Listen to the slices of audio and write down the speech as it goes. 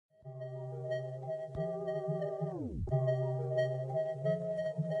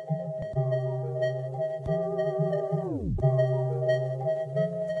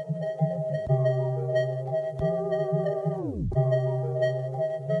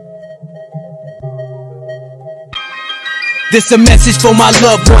This a message for my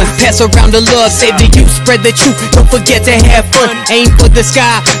loved ones. Pass around the love, save the youth, spread the truth. Don't forget to have fun. Aim for the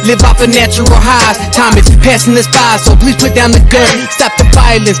sky, live off of natural highs. Time is passing us by, so please put down the gun. Stop the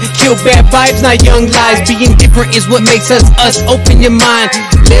violence, kill bad vibes, not young lies. Being different is what makes us us. Open your mind,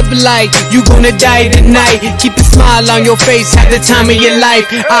 live life. You gonna die tonight. Keep a smile on your face, have the time of your life.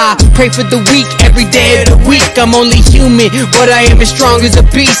 I pray for the weak every day of the week. I'm only human, but I am as strong as a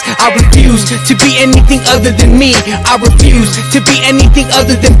beast. I refuse to be anything other than me. I refuse to be anything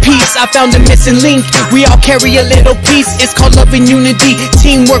other than peace. I found a missing link, we all carry a little piece. It's called love and unity,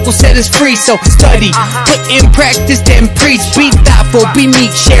 teamwork will set us free. So study, put in practice, then preach. Be thoughtful, be neat,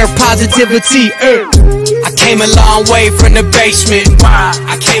 share positivity. I came a long way from the basement.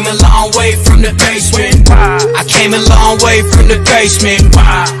 I came a long way from the basement. I came a long way from the basement.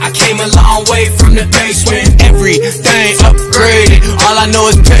 I came a long way from the basement. Everything upgraded, all I know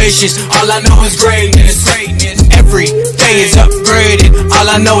is patience, all I know is greatness. Everything is upgraded, all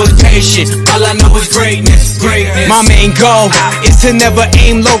I know is patience, all I know is greatness. My main goal is to never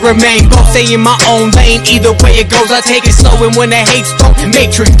aim low, remain bold, stay in my own lane. Either way it goes, I take it slow, and when the hate's thrown,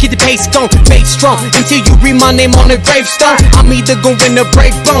 matrix, keep the pace going, fake strong, until you read my name on the gravestone. I'm either gonna win or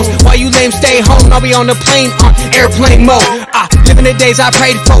break bones. While you lame stay home, I'll be on the plane on airplane mode. I live in the days I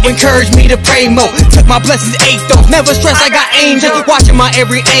prayed for, encourage me to pray more. Took my blessings, ate those, never stress, I got angels watching my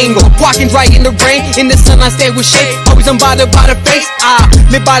every angle. Walking right in the rain, in the sun I stay with shade. Always unbothered by the face, I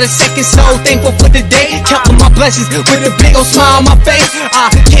live by the second soul, thankful for the day. Counting my blessings with a big old smile on my face. I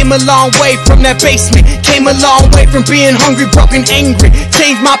came a long way from that basement, came a long way from being hungry, broken, angry.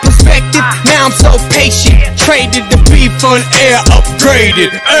 Changed my perspective, now I'm so patient. Traded the beef for an air,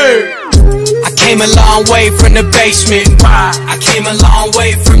 upgraded. I came a long way from the basement. I came a long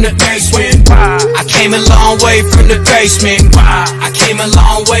way from the basement. I came a long way from the basement. I came a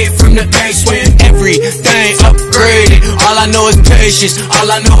long way from the basement. Everything upgraded, all I know is patience, all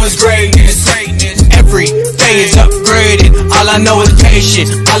I know is greatness. Everything is upgraded, all I know is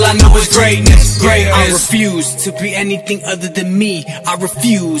patience, all I know is greatness. I refuse to be anything other than me. I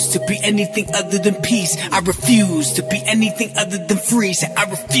refuse to be anything other than peace. I refuse to be anything other than free. I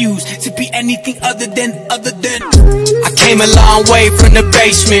refuse to be anything other than. I came a long way from the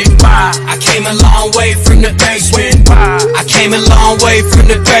basement. I came a long way from the basement. I came a long way from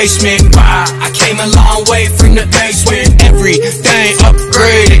the basement. I came a long way from the basement. Everything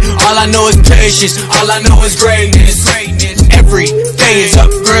upgraded, all I know is patience, all I know is greatness. Everything is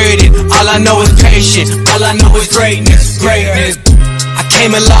upgraded, all I know is patience, all I know is greatness. I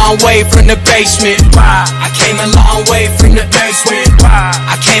came a long way from the basement. I came a long way from the basement.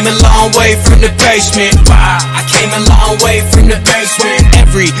 I came a long way from the basement. I came a long way from the basement.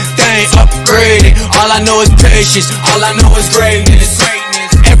 Everything upgraded, all I know is patience, all I know is greatness.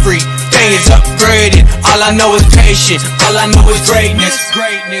 Everything is upgraded, all I know is patience, all I know is greatness.